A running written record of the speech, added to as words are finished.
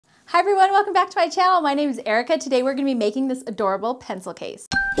Hi everyone, welcome back to my channel. My name is Erica. Today we're going to be making this adorable pencil case.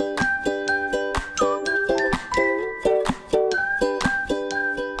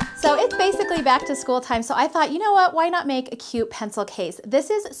 So it's basically back to school time, so I thought, you know what, why not make a cute pencil case? This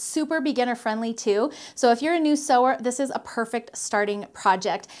is super beginner friendly too, so if you're a new sewer, this is a perfect starting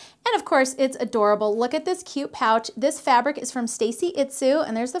project. And of course, it's adorable. Look at this cute pouch. This fabric is from Stacy Itsu,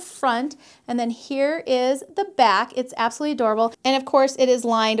 and there's the front, and then here is the back. It's absolutely adorable. And of course, it is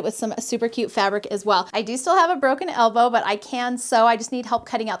lined with some super cute fabric as well. I do still have a broken elbow, but I can sew. I just need help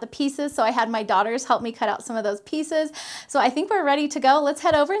cutting out the pieces, so I had my daughters help me cut out some of those pieces. So I think we're ready to go. Let's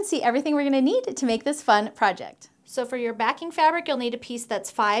head over and see everything we're gonna need to make this fun project. So for your backing fabric, you'll need a piece that's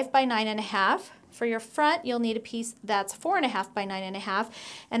 5 by 9.5. For your front, you'll need a piece that's 4.5 by 9.5,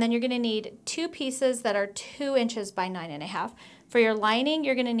 and then you're going to need 2 pieces that are 2 inches by 9.5. For your lining,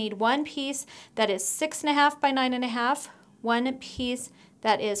 you're going to need 1 piece that is 6.5 by 9.5, 1 piece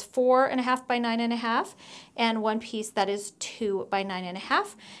that is 4.5 by 9.5, and 1 piece that is 2 by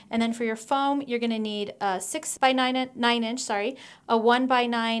 9.5. And then for your foam, you're going to need a 6 by 9 inch, a 1 by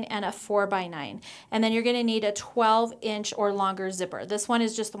 9, and a 4 by 9. And then you're going to need a 12-inch or longer zipper. This one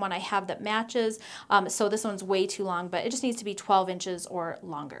is just the one I have that matches, so this one's way too long, but it just needs to be 12 inches or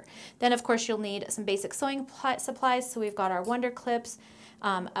longer. Then of course you'll need some basic sewing supplies. So we've got our Wonder Clips,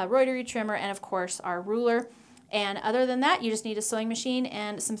 a rotary trimmer, and of course our ruler. And other than that, you just need a sewing machine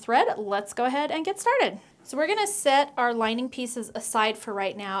and some thread. Let's go ahead and get started. So we're gonna set our lining pieces aside for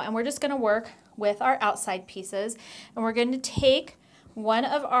right now, and we're just gonna work with our outside pieces. And we're going to take one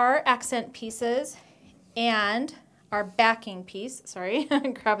of our accent pieces and our backing piece, sorry,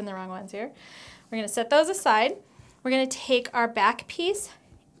 I'm grabbing the wrong ones here. We're gonna set those aside. We're gonna take our back piece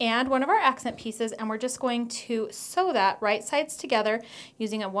and one of our accent pieces, and we're just going to sew that right sides together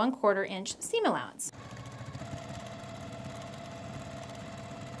using a 1/4 inch seam allowance.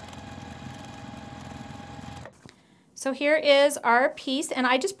 So here is our piece, and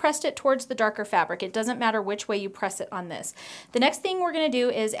I just pressed it towards the darker fabric. It doesn't matter which way you press it on this. The next thing we're gonna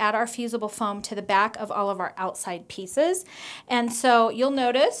do is add our fusible foam to the back of all of our outside pieces. And so you'll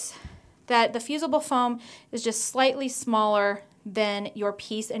notice that the fusible foam is just slightly smaller than your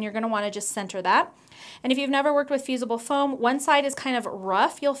piece, and you're gonna wanna just center that. And if you've never worked with fusible foam, one side is kind of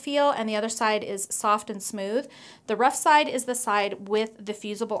rough, you'll feel, and the other side is soft and smooth. The rough side is the side with the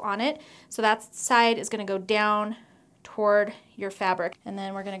fusible on it. So that side is gonna go down toward your fabric. And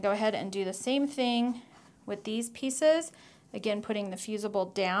then we're going to go ahead and do the same thing with these pieces. Again, putting the fusible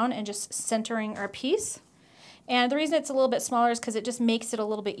down and just centering our piece. And the reason it's a little bit smaller is because it just makes it a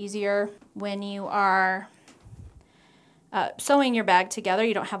little bit easier when you are sewing your bag together.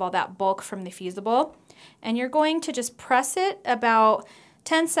 You don't have all that bulk from the fusible. And you're going to just press it about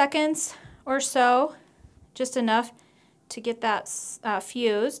 10 seconds or so, just enough to get that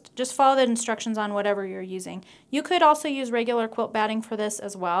fused. Just follow the instructions on whatever you're using. You could also use regular quilt batting for this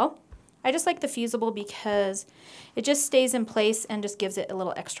as well. I just like the fusible because it just stays in place and just gives it a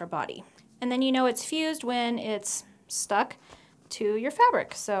little extra body. And then you know it's fused when it's stuck to your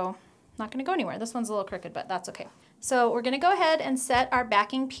fabric, so not gonna go anywhere. This one's a little crooked, but that's okay. So we're gonna go ahead and set our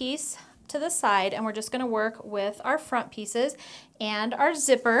backing piece to the side, and we're just gonna work with our front pieces and our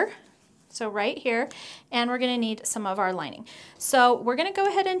zipper. So right here, and we're going to need some of our lining. So we're going to go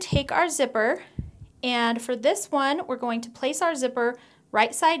ahead and take our zipper, and for this one, we're going to place our zipper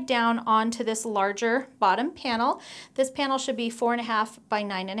right side down onto this larger bottom panel. This panel should be 4.5 by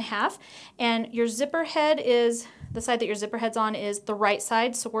 9.5, and your zipper head is, the side that your zipper head's on is the right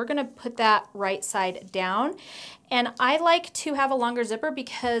side, so we're going to put that right side down. And I like to have a longer zipper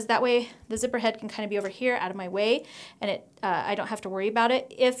because that way the zipper head can kind of be over here out of my way, and I don't have to worry about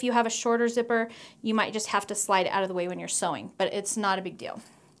it. If you have a shorter zipper, you might just have to slide it out of the way when you're sewing, but it's not a big deal.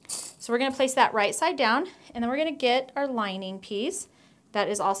 So we're going to place that right side down, and then we're going to get our lining piece. That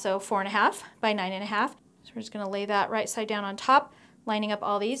is also 4.5 by 9.5. So we're just going to lay that right side down on top, lining up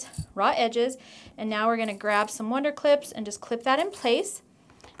all these raw edges. And now we're going to grab some Wonder Clips and just clip that in place.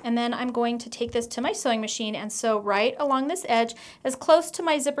 And then I'm going to take this to my sewing machine and sew right along this edge as close to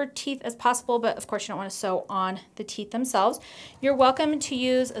my zipper teeth as possible, but of course you don't want to sew on the teeth themselves. You're welcome to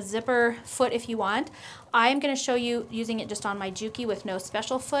use a zipper foot if you want. I'm going to show you using it just on my Juki with no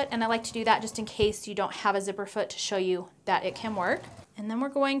special foot, and I like to do that just in case you don't have a zipper foot to show you that it can work. And then we're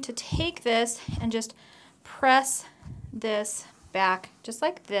going to take this and just press this back just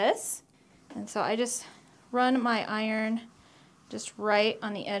like this. And so I just run my iron just right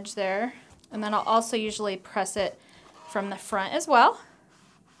on the edge there. And then I'll also usually press it from the front as well.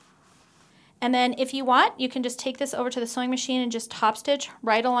 And then if you want, you can just take this over to the sewing machine and just top stitch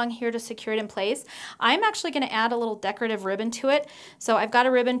right along here to secure it in place. I'm actually going to add a little decorative ribbon to it. So I've got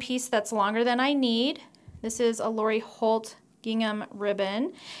a ribbon piece that's longer than I need. This is a Lori Holt gingham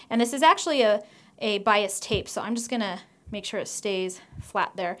ribbon. And this is actually a bias tape, so I'm just going to make sure it stays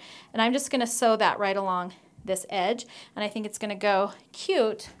flat there. And I'm just going to sew that right along this edge. And I think it's going to go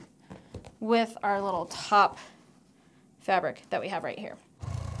cute with our little top fabric that we have right here.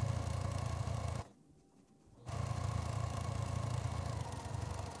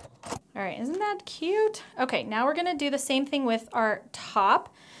 All right, isn't that cute? Okay, now we're gonna do the same thing with our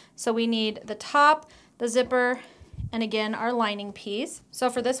top. So we need the top, the zipper, and again, our lining piece. So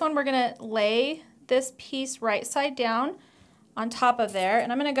for this one, we're gonna lay this piece right side down on top of there,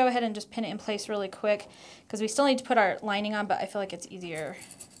 and I'm gonna go ahead and just pin it in place really quick because we still need to put our lining on, but I feel like it's easier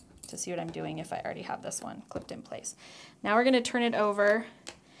to see what I'm doing if I already have this one clipped in place. Now we're gonna turn it over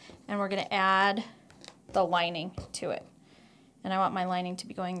and we're gonna add the lining to it. And I want my lining to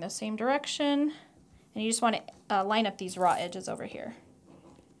be going the same direction. And you just want to line up these raw edges over here.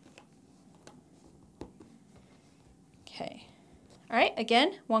 Okay. All right,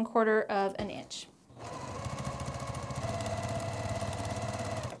 again, 1/4 of an inch.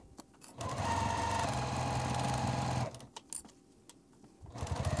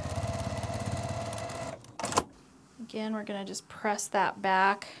 Again, we're going to just press that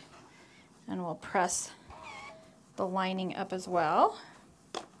back, and we'll press the lining up as well.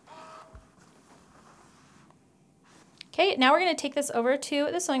 Okay, now we're going to take this over to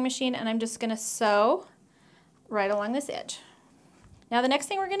the sewing machine, and I'm just going to sew right along this edge. Now the next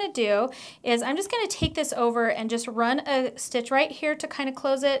thing we're going to do is I'm just going to take this over and just run a stitch right here to kind of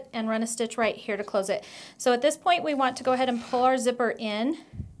close it, and run a stitch right here to close it. So at this point we want to go ahead and pull our zipper in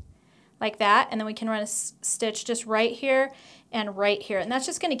like that, and then we can run a stitch just right here and right here. And that's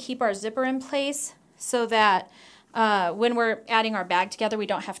just going to keep our zipper in place so that when we're adding our bag together, we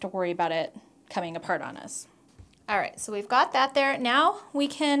don't have to worry about it coming apart on us. All right, so we've got that there. Now we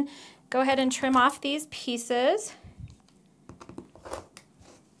can go ahead and trim off these pieces.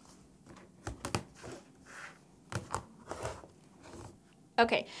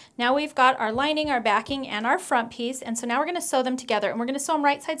 Okay, now we've got our lining, our backing, and our front piece, and so now we're going to sew them together, and we're going to sew them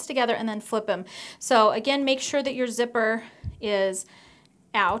right sides together and then flip them. So again, make sure that your zipper is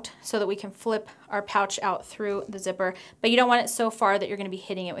out so that we can flip our pouch out through the zipper, but you don't want it so far that you're going to be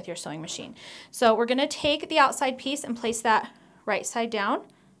hitting it with your sewing machine. So we're going to take the outside piece and place that right side down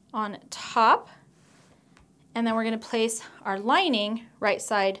on top, and then we're going to place our lining right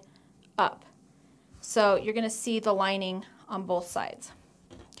side up. So you're going to see the lining on both sides.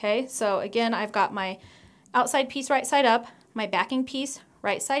 Okay, so again, I've got my outside piece right side up, my backing piece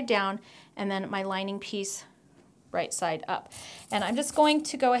right side down, and then my lining piece right side up. And I'm just going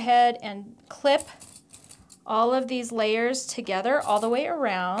to go ahead and clip all of these layers together all the way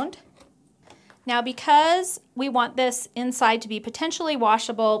around. Now, because we want this inside to be potentially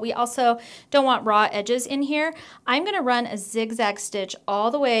washable, we also don't want raw edges in here, I'm going to run a zigzag stitch all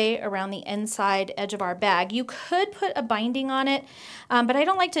the way around the inside edge of our bag. You could put a binding on it, but I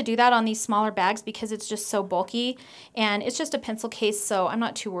don't like to do that on these smaller bags because it's just so bulky, and it's just a pencil case, so I'm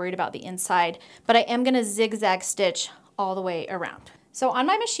not too worried about the inside, but I am going to zigzag stitch all the way around. So on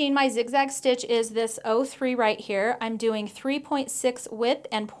my machine, my zigzag stitch is this 03 right here. I'm doing 3.6 width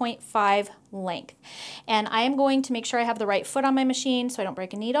and 0.5 length. And I am going to make sure I have the right foot on my machine so I don't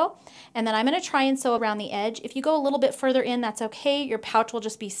break a needle. And then I'm going to try and sew around the edge. If you go a little bit further in, that's okay. Your pouch will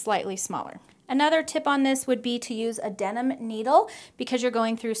just be slightly smaller. Another tip on this would be to use a denim needle because you're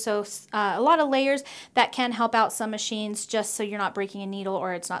going through a lot of layers. That can help out some machines just so you're not breaking a needle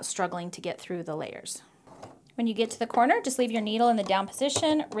or it's not struggling to get through the layers. When you get to the corner, just leave your needle in the down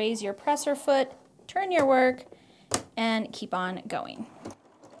position, raise your presser foot, turn your work, and keep on going.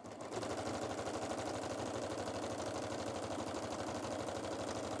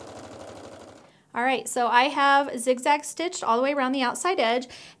 All right, so I have zigzag stitched all the way around the outside edge,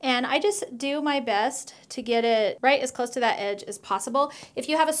 and I just do my best to get it right as close to that edge as possible. If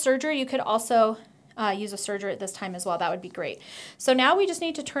you have a serger, you could also use a serger at this time as well. That would be great. So now we just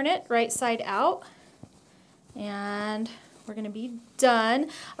need to turn it right side out. And we're going to be done.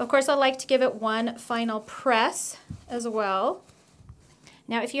 Of course, I like to give it one final press as well.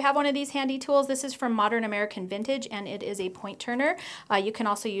 Now, if you have one of these handy tools, this is from Modern American Vintage, and it is a point turner. You can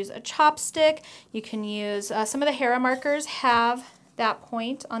also use a chopstick. You can use, some of the Hera markers have that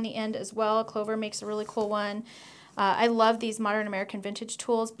point on the end as well. Clover makes a really cool one. I love these Modern American Vintage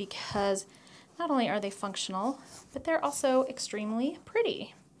tools because not only are they functional, but they're also extremely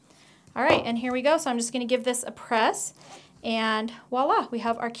pretty. All right, and here we go. So I'm just going to give this a press, And voila, we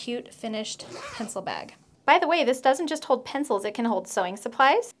have our cute finished pencil bag. By the way, this doesn't just hold pencils, it can hold sewing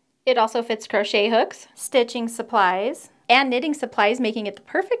supplies. It also fits crochet hooks, stitching supplies, and knitting supplies, making it the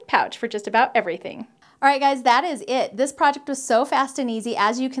perfect pouch for just about everything. All right, guys, that is it. This project was so fast and easy.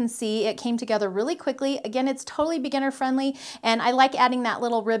 As you can see, it came together really quickly. Again, it's totally beginner friendly, and I like adding that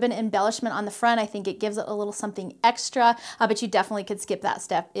little ribbon embellishment on the front. I think it gives it a little something extra, but you definitely could skip that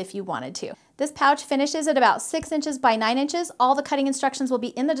step if you wanted to. This pouch finishes at about 6 inches by 9 inches. All the cutting instructions will be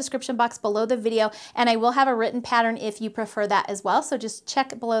in the description box below the video, and I will have a written pattern if you prefer that as well. So just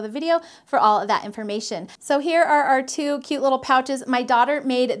check below the video for all of that information. So here are our two cute little pouches. My daughter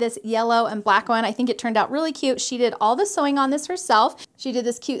made this yellow and black one. I think it turned out really cute. She did all the sewing on this herself. She did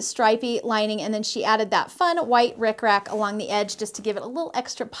this cute stripy lining, and then she added that fun white rickrack along the edge just to give it a little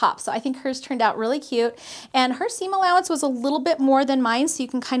extra pop. So I think hers turned out really cute. And her seam allowance was a little bit more than mine, so you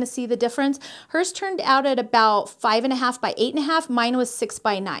can kind of see the difference. Hers turned out at about 5.5 by 8.5. Mine was 6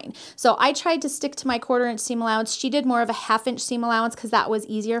 by 9. So I tried to stick to my 1/4 inch seam allowance. She did more of a 1/2 inch seam allowance because that was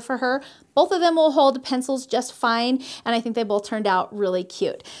easier for her. Both of them will hold pencils just fine, and I think they both turned out really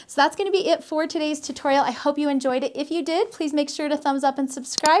cute. So that's going to be it for today's tutorial. I hope you enjoyed it. If you did, please make sure to thumbs up and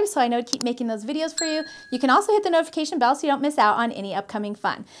subscribe so I know to keep making those videos for you. You can also hit the notification bell so you don't miss out on any upcoming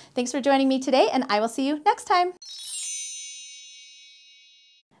fun. Thanks for joining me today, and I will see you next time.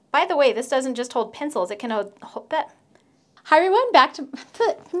 By the way, this doesn't just hold pencils, it can hold that. Hi everyone, back to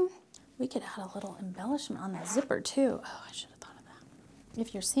we could add a little embellishment on that zipper too. Oh, I should have thought of that.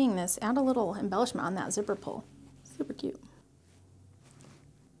 If you're seeing this, add a little embellishment on that zipper pull. Super cute.